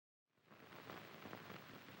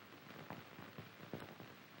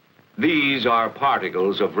These are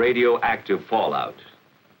particles of radioactive fallout.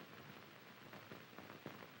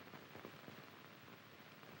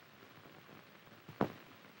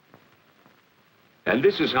 And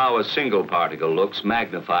this is how a single particle looks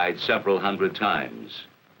magnified several hundred times.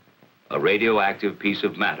 A radioactive piece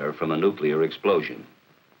of matter from a nuclear explosion.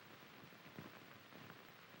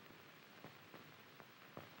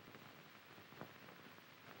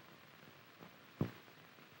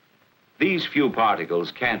 These few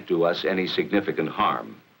particles can't do us any significant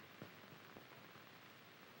harm.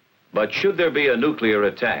 But should there be a nuclear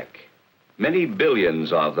attack, many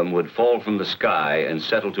billions of them would fall from the sky and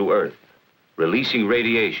settle to Earth, releasing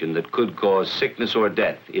radiation that could cause sickness or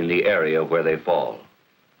death in the area where they fall.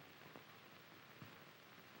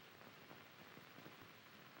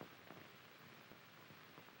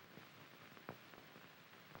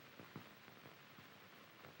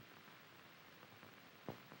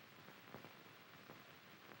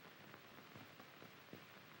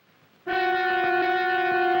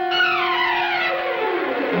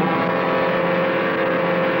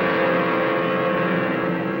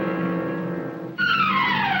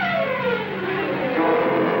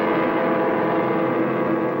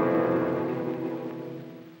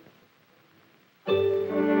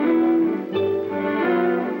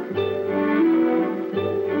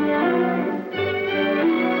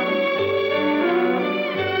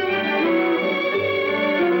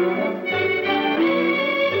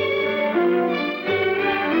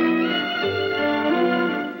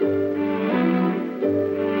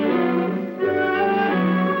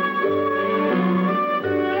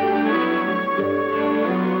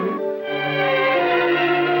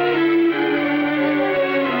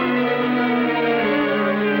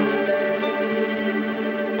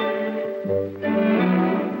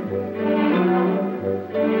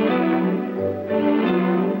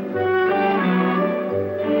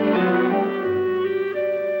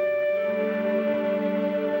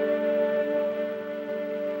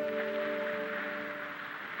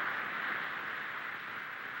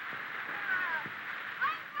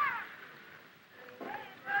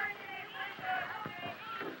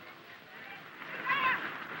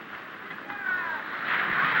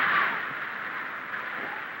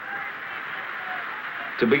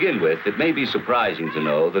 To begin with, it may be surprising to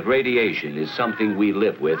know that radiation is something we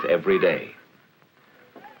live with every day.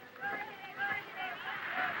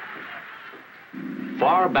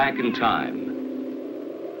 Far back in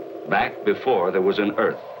time, back before there was an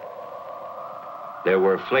Earth, there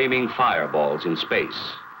were flaming fireballs in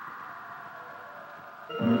space.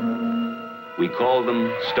 We call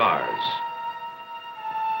them stars.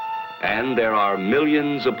 And there are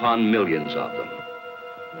millions upon millions of them.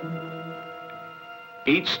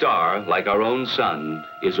 Each star, like our own sun,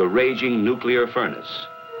 is a raging nuclear furnace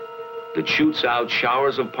that shoots out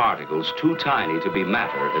showers of particles too tiny to be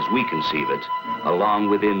matter as we conceive it, along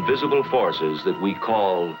with invisible forces that we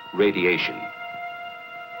call radiation.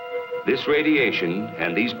 This radiation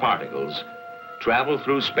and these particles travel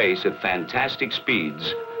through space at fantastic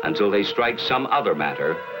speeds until they strike some other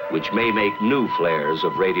matter which may make new flares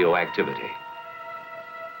of radioactivity.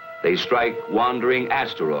 They strike wandering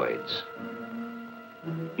asteroids,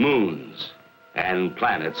 moons, and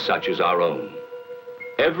planets such as our own.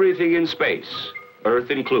 Everything in space, Earth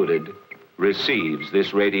included, receives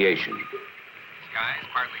this radiation. Sky is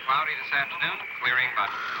partly cloudy this afternoon, clearing by...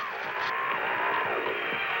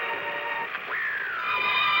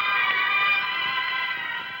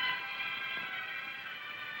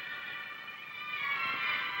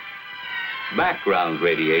 Background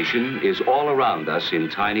radiation is all around us in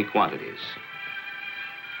tiny quantities.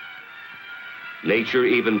 Nature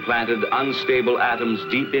even planted unstable atoms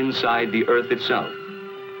deep inside the Earth itself.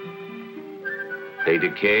 They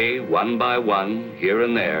decay one by one, here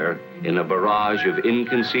and there, in a barrage of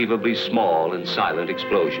inconceivably small and silent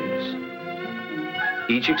explosions.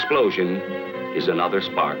 Each explosion is another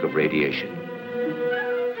spark of radiation.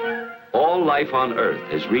 All life on Earth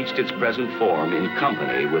has reached its present form in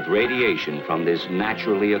company with radiation from this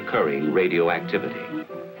naturally occurring radioactivity.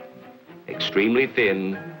 Extremely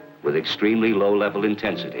thin, with extremely low-level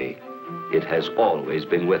intensity, it has always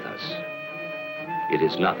been with us. It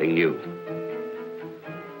is nothing new.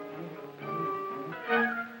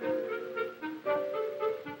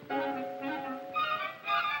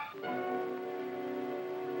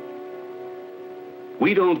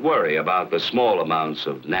 We don't worry about the small amounts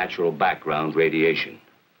of natural background radiation.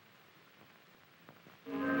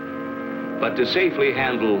 But to safely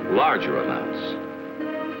handle larger amounts,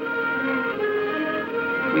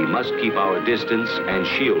 we must keep our distance and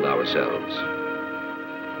shield ourselves.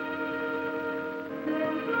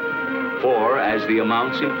 For as the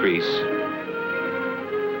amounts increase,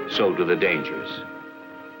 so do the dangers.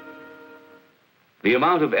 The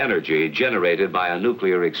amount of energy generated by a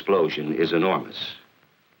nuclear explosion is enormous.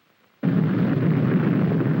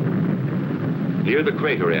 Near the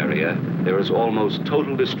crater area, there is almost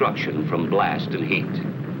total destruction from blast and heat.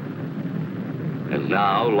 And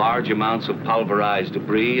now, large amounts of pulverized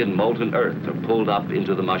debris and molten earth are pulled up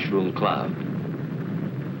into the mushroom cloud.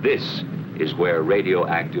 This is where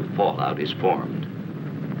radioactive fallout is formed.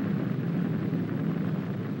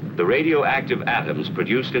 The radioactive atoms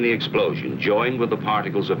produced in the explosion join with the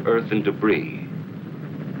particles of earth and debris.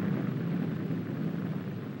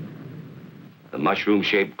 The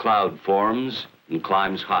mushroom-shaped cloud forms and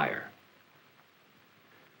climbs higher.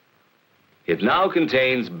 It now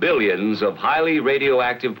contains billions of highly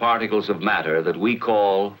radioactive particles of matter that we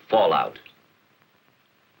call fallout.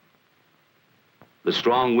 The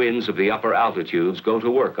strong winds of the upper altitudes go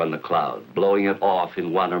to work on the cloud, blowing it off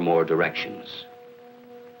in one or more directions.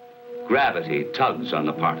 Gravity tugs on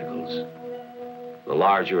the particles. The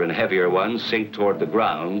larger and heavier ones sink toward the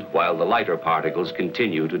ground, while the lighter particles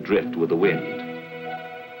continue to drift with the wind.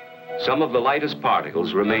 Some of the lightest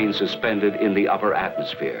particles remain suspended in the upper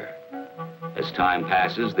atmosphere. As time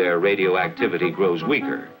passes, their radioactivity grows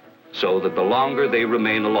weaker, so that the longer they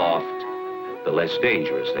remain aloft, the less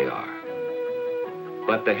dangerous they are.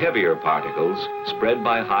 But the heavier particles, spread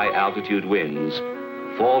by high-altitude winds,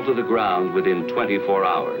 fall to the ground within 24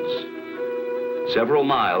 hours. Several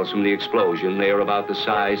miles from the explosion, they are about the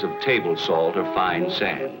size of table salt or fine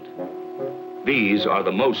sand. These are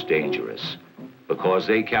the most dangerous because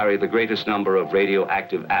they carry the greatest number of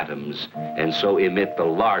radioactive atoms and so emit the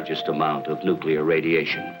largest amount of nuclear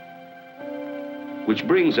radiation. Which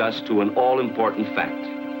brings us to an all-important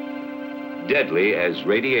fact. Deadly as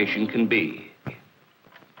radiation can be.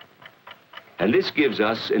 And this gives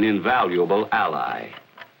us an invaluable ally,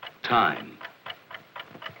 time.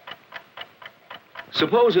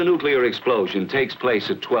 Suppose a nuclear explosion takes place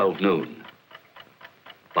at 12 noon.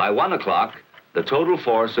 By 1 o'clock, the total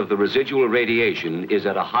force of the residual radiation is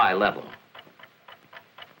at a high level.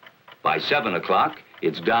 By 7 o'clock,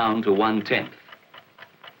 it's down to 1/10.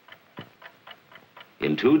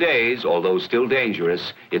 In 2 days, although still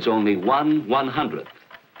dangerous, it's only 1/100th.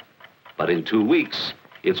 But in 2 weeks,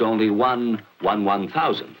 it's only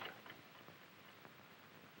 1/1,000th.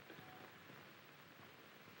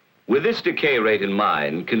 With this decay rate in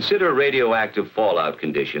mind, consider radioactive fallout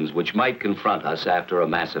conditions which might confront us after a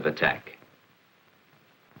massive attack.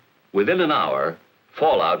 Within an hour,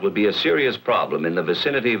 fallout would be a serious problem in the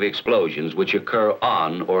vicinity of explosions which occur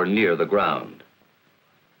on or near the ground.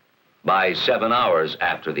 By 7 hours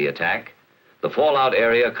after the attack, the fallout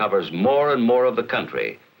area covers more and more of the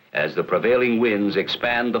country as the prevailing winds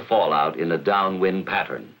expand the fallout in a downwind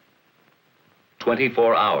pattern.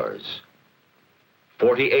 24 hours,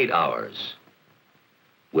 48 hours.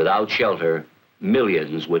 Without shelter,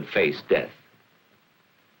 millions would face death.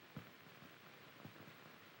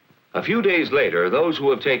 A few days later, those who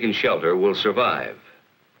have taken shelter will survive.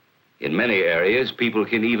 In many areas, people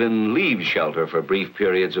can even leave shelter for brief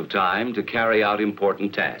periods of time to carry out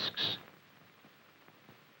important tasks.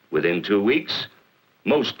 Within 2 weeks,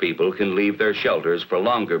 most people can leave their shelters for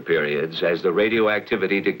longer periods as the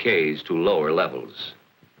radioactivity decays to lower levels.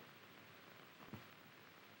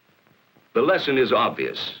 The lesson is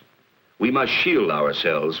obvious. We must shield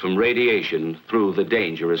ourselves from radiation through the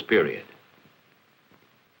dangerous period.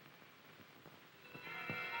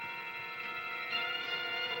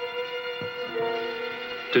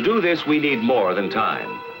 To do this, we need more than time.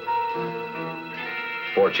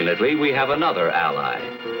 Fortunately, we have another ally: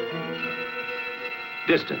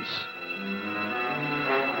 distance.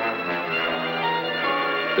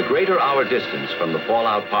 The greater our distance from the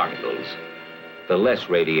fallout particles, the less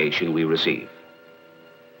radiation we receive.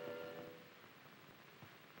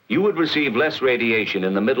 You would receive less radiation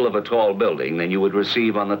in the middle of a tall building than you would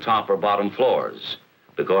receive on the top or bottom floors,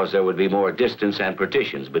 because there would be more distance and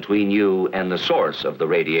partitions between you and the source of the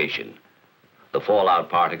radiation, the fallout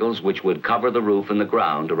particles which would cover the roof and the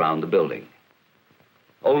ground around the building.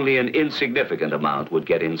 Only an insignificant amount would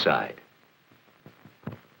get inside.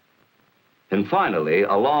 And finally,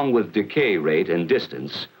 along with decay rate and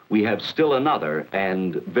distance, we have still another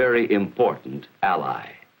and very important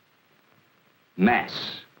ally: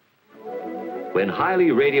 mass. When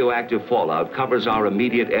highly radioactive fallout covers our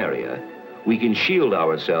immediate area, we can shield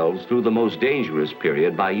ourselves through the most dangerous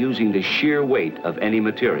period by using the sheer weight of any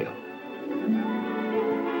material.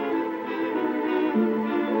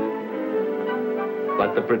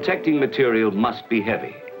 But the protecting material must be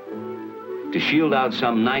heavy. To shield out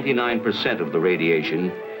some 99% of the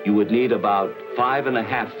radiation, you would need about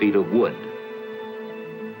 5.5 feet of wood,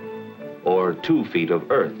 or 2 feet of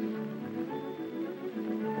earth,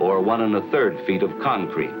 or 1 1/3 feet of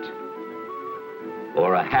concrete,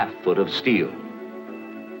 or 1/2 foot of steel.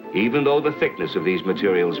 Even though the thickness of these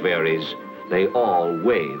materials varies, they all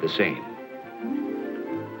weigh the same.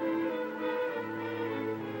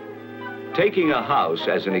 Taking a house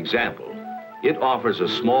as an example, it offers a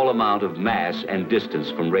small amount of mass and distance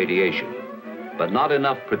from radiation, but not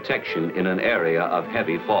enough protection in an area of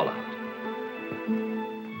heavy fallout.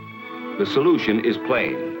 The solution is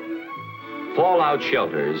plain. Fallout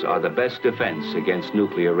shelters are the best defense against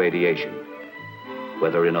nuclear radiation.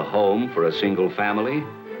 Whether in a home for a single family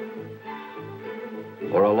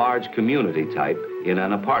or a large community type in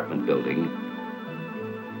an apartment building,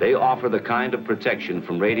 they offer the kind of protection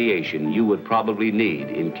from radiation you would probably need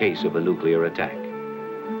in case of a nuclear attack.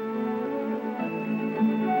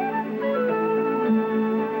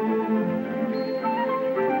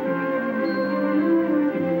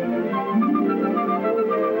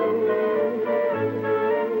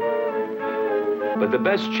 But the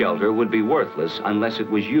best shelter would be worthless unless it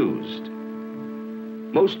was used.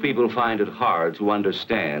 Most people find it hard to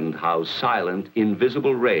understand how silent,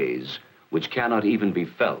 invisible rays, which cannot even be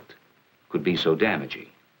felt, could be so damaging.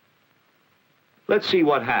 Let's see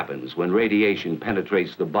what happens when radiation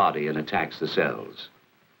penetrates the body and attacks the cells.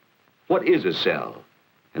 What is a cell,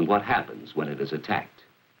 and what happens when it is attacked?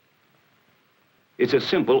 It's a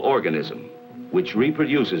simple organism, which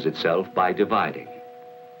reproduces itself by dividing.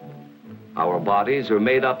 Our bodies are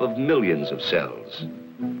made up of millions of cells.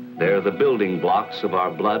 They're the building blocks of our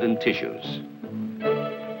blood and tissues.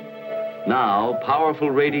 Now, powerful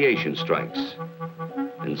radiation strikes,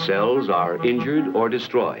 and cells are injured or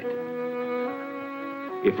destroyed.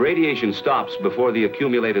 If radiation stops before the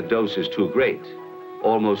accumulated dose is too great,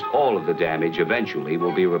 almost all of the damage eventually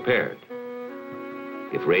will be repaired.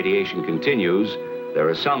 If radiation continues, there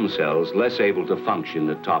are some cells less able to function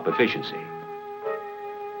at top efficiency.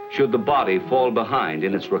 Should the body fall behind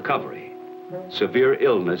in its recovery, severe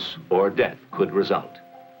illness or death could result.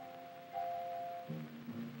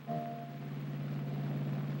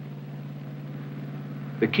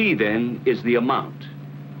 The key, then, is the amount,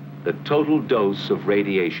 the total dose of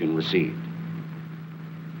radiation received.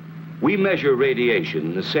 We measure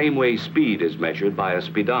radiation the same way speed is measured by a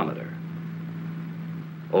speedometer.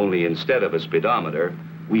 Only instead of a speedometer,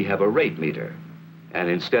 we have a rate meter. And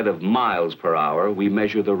instead of miles per hour, we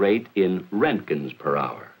measure the rate in roentgens per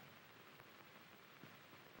hour.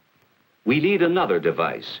 We need another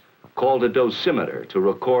device called a dosimeter to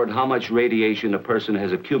record how much radiation a person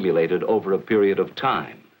has accumulated over a period of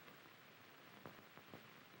time.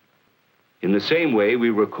 In the same way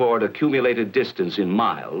we record accumulated distance in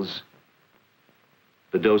miles,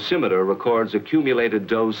 the dosimeter records accumulated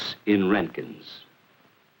dose in roentgens.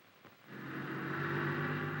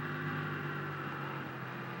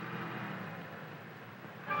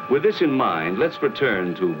 With this in mind, let's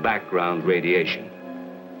return to background radiation.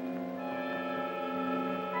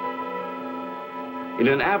 In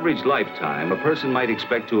an average lifetime, a person might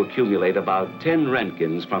expect to accumulate about 10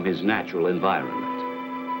 roentgens from his natural environment.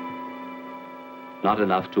 Not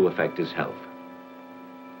enough to affect his health.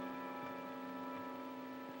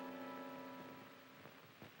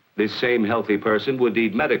 This same healthy person would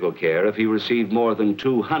need medical care if he received more than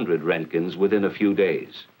 200 roentgens within a few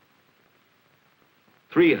days.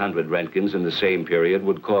 300 roentgens in the same period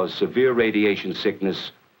would cause severe radiation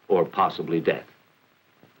sickness or possibly death.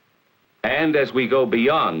 And as we go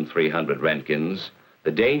beyond 300 roentgens,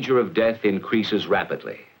 the danger of death increases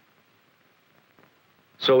rapidly.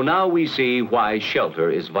 So now we see why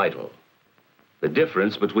shelter is vital. The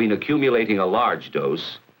difference between accumulating a large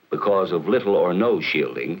dose because of little or no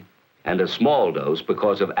shielding and a small dose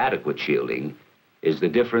because of adequate shielding is the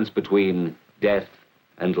difference between death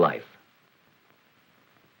and life.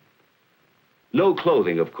 No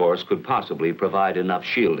clothing, of course, could possibly provide enough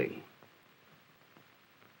shielding.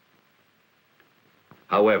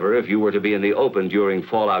 However, if you were to be in the open during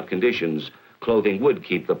fallout conditions, clothing would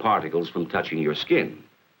keep the particles from touching your skin.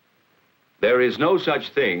 There is no such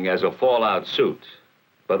thing as a fallout suit,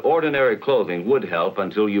 but ordinary clothing would help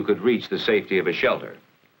until you could reach the safety of a shelter.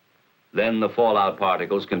 Then the fallout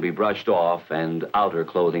particles can be brushed off and outer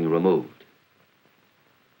clothing removed.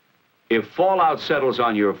 If fallout settles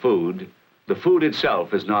on your food, the food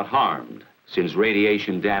itself is not harmed, since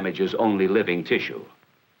radiation damages only living tissue.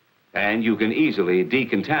 And you can easily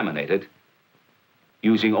decontaminate it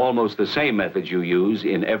using almost the same methods you use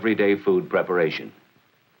in everyday food preparation.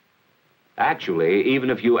 Actually, even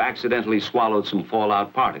if you accidentally swallowed some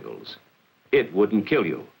fallout particles, it wouldn't kill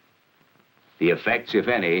you. The effects, if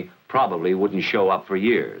any, probably wouldn't show up for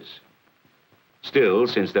years. Still,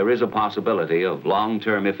 since there is a possibility of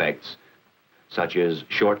long-term effects, such as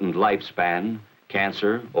shortened lifespan,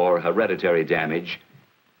 cancer, or hereditary damage,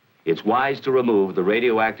 it's wise to remove the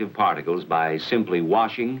radioactive particles by simply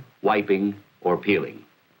washing, wiping, or peeling.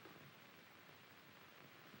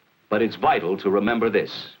 But it's vital to remember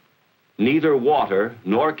this: neither water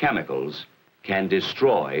nor chemicals can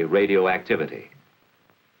destroy radioactivity.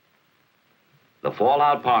 The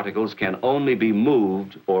fallout particles can only be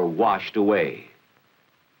moved or washed away.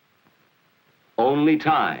 Only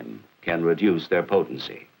time can reduce their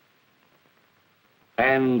potency.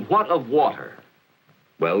 And what of water?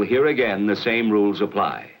 Well, here again, the same rules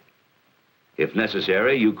apply. If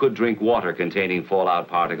necessary, you could drink water containing fallout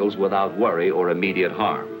particles without worry or immediate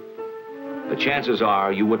harm. But chances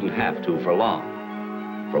are you wouldn't have to for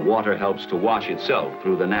long, for water helps to wash itself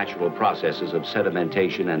through the natural processes of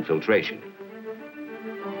sedimentation and filtration.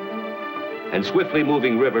 And swiftly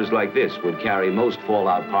moving rivers like this would carry most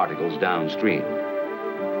fallout particles downstream.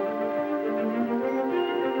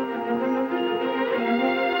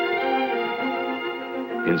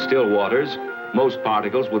 In still waters, most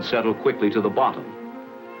particles would settle quickly to the bottom.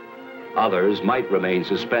 Others might remain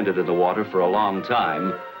suspended in the water for a long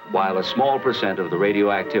time, while a small percent of the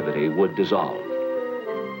radioactivity would dissolve.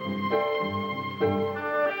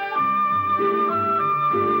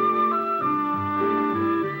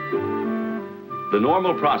 The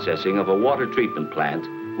normal processing of a water treatment plant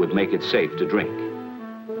would make it safe to drink.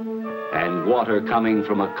 And water coming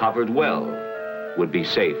from a covered well would be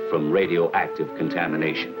safe from radioactive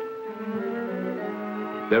contamination.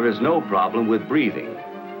 There is no problem with breathing,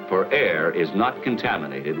 for air is not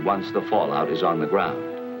contaminated once the fallout is on the ground.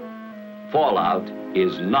 Fallout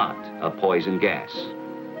is not a poison gas.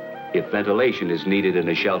 If ventilation is needed in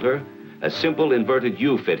a shelter, a simple inverted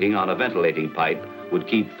U fitting on a ventilating pipe would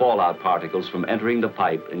keep fallout particles from entering the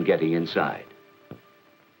pipe and getting inside.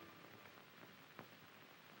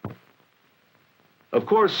 Of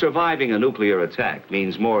course, surviving a nuclear attack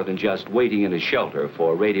means more than just waiting in a shelter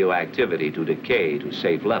for radioactivity to decay to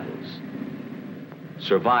safe levels.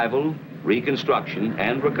 Survival, reconstruction,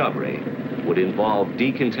 and recovery would involve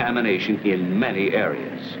decontamination in many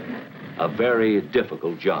areas. A very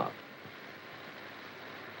difficult job.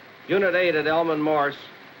 Unit 8 at Elman Morse.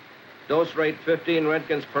 Dose rate 15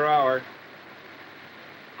 Roentgens per hour.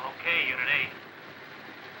 Okay, Unit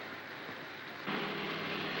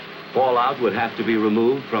 8. Fallout would have to be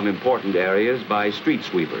removed from important areas by street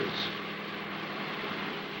sweepers.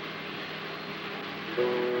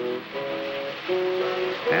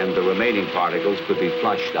 And the remaining particles could be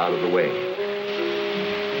flushed out of the way.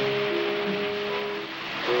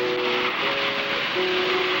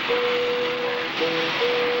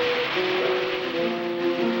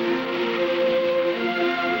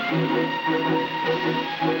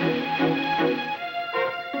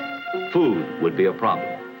 Food would be a problem.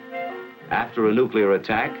 After a nuclear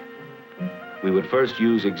attack, we would first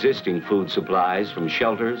use existing food supplies from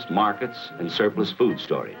shelters, markets, and surplus food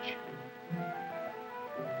storage.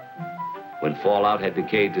 When fallout had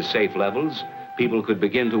decayed to safe levels, people could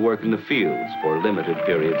begin to work in the fields for limited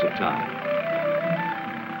periods of time.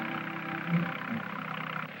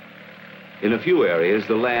 In a few areas,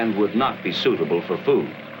 the land would not be suitable for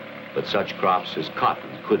food, but such crops as cotton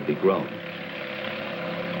could be grown.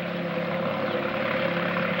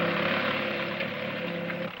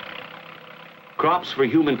 Crops for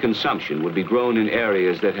human consumption would be grown in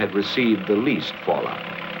areas that had received the least fallout.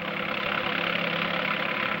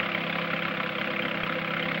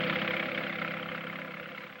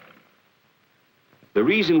 The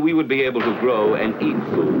reason we would be able to grow and eat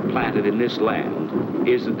food planted in this land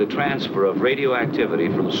is that the transfer of radioactivity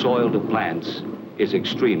from soil to plants is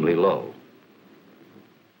extremely low.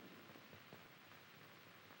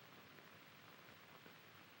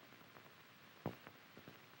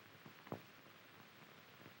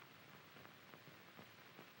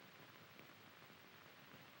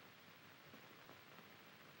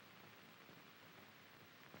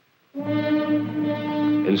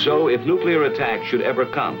 And so, if nuclear attack should ever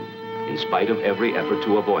come, in spite of every effort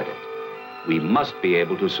to avoid it, we must be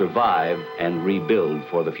able to survive and rebuild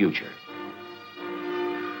for the future.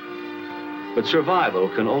 But survival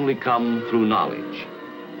can only come through knowledge.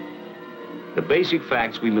 The basic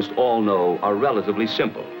facts we must all know are relatively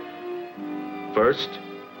simple. First,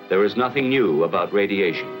 there is nothing new about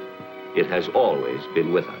radiation. It has always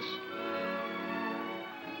been with us.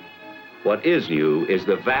 What is new is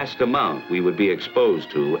the vast amount we would be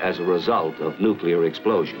exposed to as a result of nuclear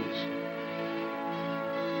explosions.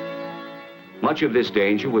 Much of this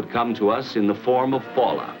danger would come to us in the form of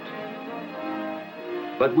fallout.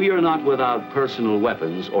 But we are not without personal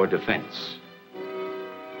weapons or defense.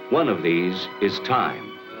 One of these is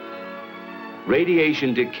time.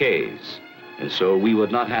 Radiation decays, and so we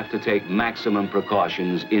would not have to take maximum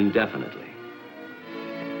precautions indefinitely.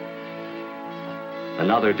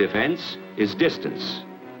 Another defense is distance.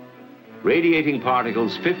 Radiating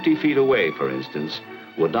particles 50 feet away, for instance,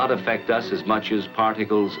 would not affect us as much as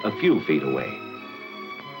particles a few feet away.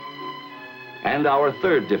 And our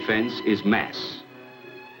third defense is mass.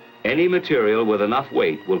 Any material with enough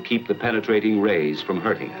weight will keep the penetrating rays from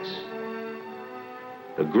hurting us.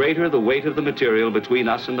 The greater the weight of the material between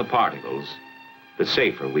us and the particles, the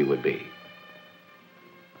safer we would be.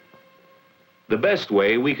 The best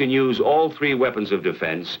way we can use all three weapons of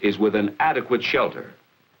defense is with an adequate shelter,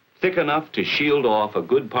 thick enough to shield off a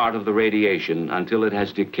good part of the radiation until it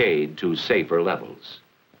has decayed to safer levels.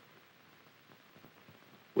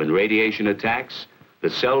 When radiation attacks,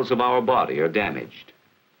 the cells of our body are damaged.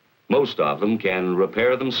 Most of them can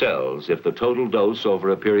repair themselves if the total dose over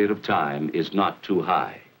a period of time is not too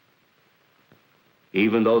high.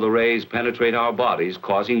 Even though the rays penetrate our bodies,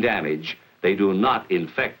 causing damage, they do not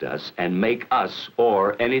infect us and make us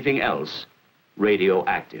or anything else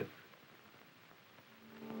radioactive.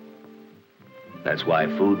 That's why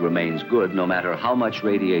food remains good no matter how much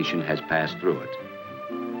radiation has passed through it.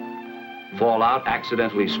 Fallout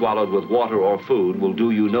accidentally swallowed with water or food will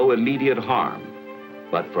do you no immediate harm.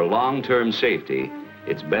 But for long-term safety,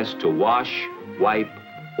 it's best to wash, wipe,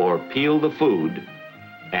 or peel the food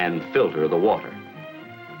and filter the water.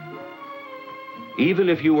 Even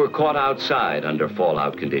if you were caught outside under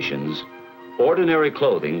fallout conditions, ordinary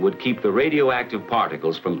clothing would keep the radioactive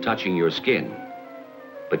particles from touching your skin,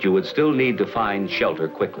 but you would still need to find shelter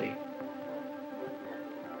quickly.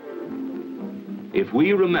 If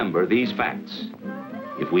we remember these facts,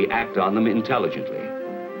 if we act on them intelligently,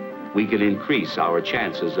 we can increase our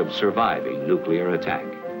chances of surviving nuclear attack.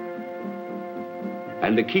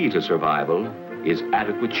 And the key to survival is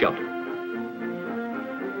adequate shelter.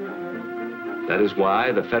 That is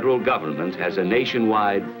why the federal government has a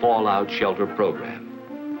nationwide fallout shelter program.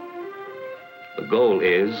 The goal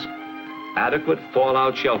is adequate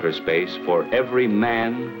fallout shelter space for every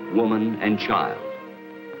man, woman, and child.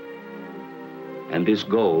 And this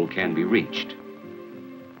goal can be reached.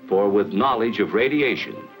 For with knowledge of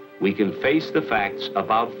radiation, we can face the facts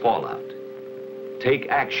about fallout, take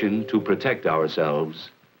action to protect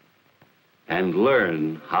ourselves, and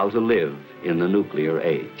learn how to live in the nuclear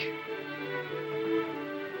age.